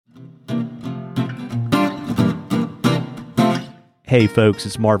Hey folks,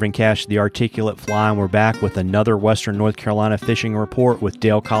 it's Marvin Cash, the Articulate Fly, and we're back with another Western North Carolina fishing report with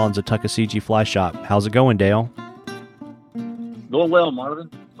Dale Collins of Tuckaseegee Fly Shop. How's it going, Dale? Going well, Marvin.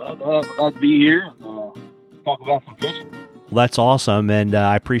 Glad to be here and talk about some fishing. Well, that's awesome, and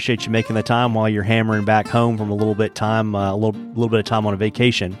I appreciate you making the time while you're hammering back home from a little bit of time on a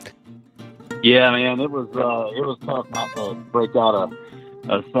vacation. Yeah, man, it was tough not to break out a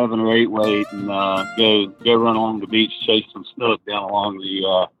 7 or 8 weight and go run along the beach, chase some snook down along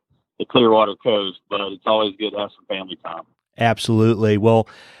the Clearwater coast. But it's always good to have some family time. Absolutely. Well,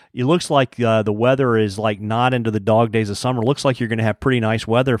 it looks like the weather is like not into the dog days of summer. It looks like you're going to have pretty nice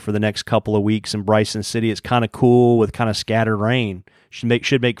weather for the next couple of weeks in Bryson City. It's kind of cool with kind of scattered rain. Should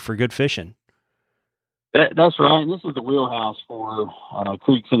make for good fishing. That's right. This is the wheelhouse for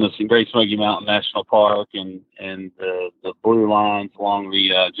creeks in the Great Smoky Mountain National Park and the blue lines along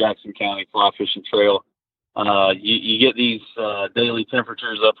the Jackson County Fly Fishing Trail. You get these daily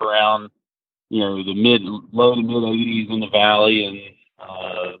temperatures up around, the low to mid 80s in the valley and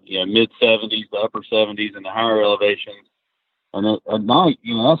mid 70s to upper 70s in the higher elevations. And at night,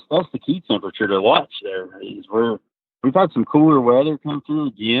 that's the key temperature to watch there. We've had some cooler weather come through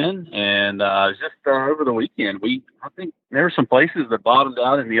again, and just over the weekend, I think there were some places that bottomed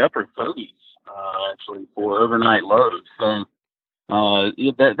out in the upper 30s, actually, for overnight lows. So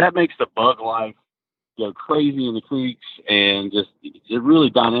that makes the bug life go crazy in the creeks, and just it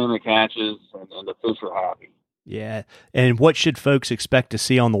really dynamic hatches, and the fish are happy. Yeah, and what should folks expect to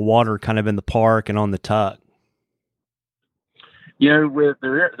see on the water, kind of in the park and on the Tuck? There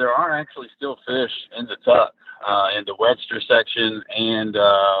are actually still fish in the Tuck. In the Webster section and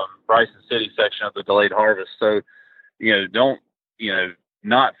Bryson City section of the delayed harvest. So, don't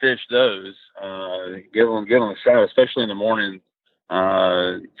not fish those. Give them a shot, especially in the morning,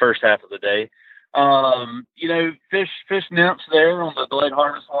 first half of the day. Fish nymphs there on the delayed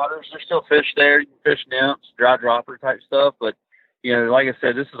harvest waters. There's still fish there. You can fish nymphs, dry dropper type stuff. But like I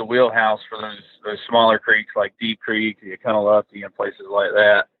said, this is a wheelhouse for those smaller creeks like Deep Creek, Cunnalucky, and places like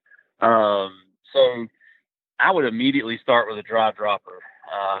that. So I would immediately start with a dry dropper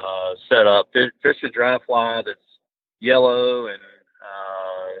setup. Fish a dry fly that's yellow and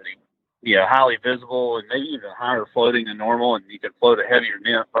highly visible, and maybe even higher floating than normal, and you can float a heavier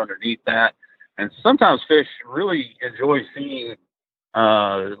nymph underneath that. And sometimes fish really enjoy seeing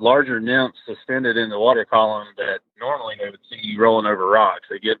larger nymphs suspended in the water column that normally they would see rolling over rocks.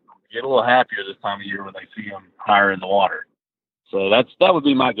 They get a little happier this time of year when they see them higher in the water. So that would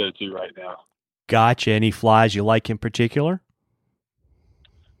be my go-to right now. Gotcha. Any flies you like in particular?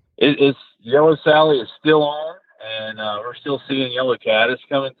 It's Yellow Sally is still on, and we're still seeing yellow caddis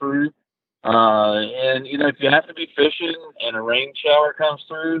coming through. And if you have to be fishing and a rain shower comes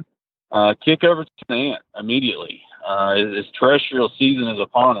through, kick over to the ant immediately. It's terrestrial season is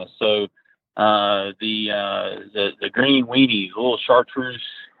upon us, so the green weenies, little chartreuse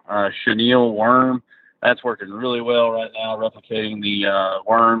chenille worm. That's working really well right now, replicating the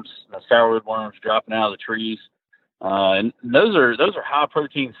worms, the sourwood worms dropping out of the trees. And those are high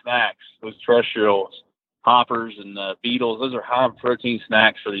protein snacks, those terrestrials, hoppers and beetles. Those are high protein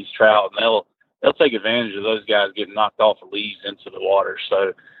snacks for these trout, and they'll take advantage of those guys getting knocked off the leaves into the water.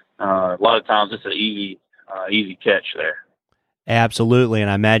 So a lot of times it's an easy catch there. Absolutely, and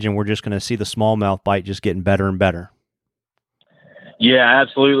I imagine we're just going to see the smallmouth bite just getting better and better. Yeah,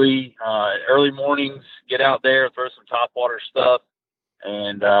 absolutely. Early mornings, get out there, throw some topwater stuff.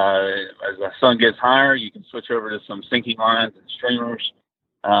 And as the sun gets higher, you can switch over to some sinking lines and streamers.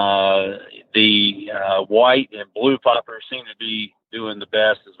 The white and blue poppers seem to be doing the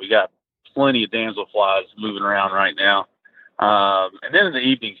best, as we got plenty of damselflies moving around right now. And then in the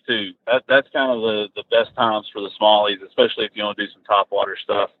evenings, too. That's kind of the best times for the smallies, especially if you want to do some topwater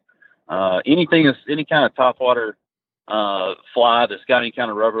stuff. Any kind of topwater fly that's got any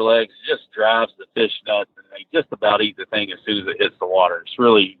kind of rubber legs just drives the fish nuts, and they just about eat the thing as soon as it hits the water. It's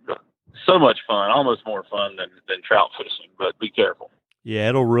really so much fun, almost more fun than trout fishing, but be careful. Yeah,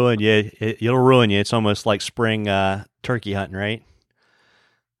 it'll ruin you. It'll ruin you. It's almost like spring turkey hunting, right?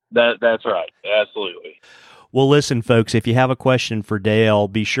 That's right. Absolutely. Well, listen, folks, if you have a question for Dale,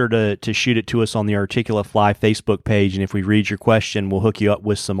 be sure to shoot it to us on the Articulate Fly Facebook page, and if we read your question, we'll hook you up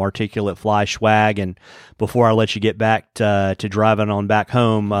with some Articulate Fly swag. And before I let you get back to driving on back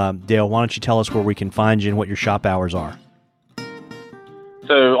home, Dale, why don't you tell us where we can find you and what your shop hours are?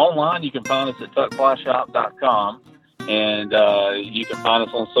 So online, you can find us at tuckflyshop.com, and you can find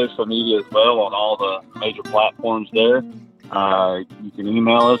us on social media as well on all the major platforms there. You can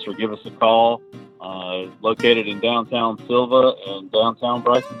email us or give us a call. Located in downtown Silva and downtown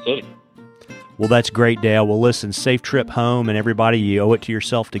Bryson City. Well, that's great, Dale. Well, listen, safe trip home, and everybody, you owe it to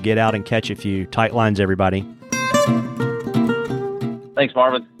yourself to get out and catch a few. Tight lines, everybody. Thanks,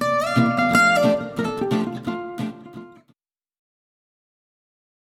 Marvin.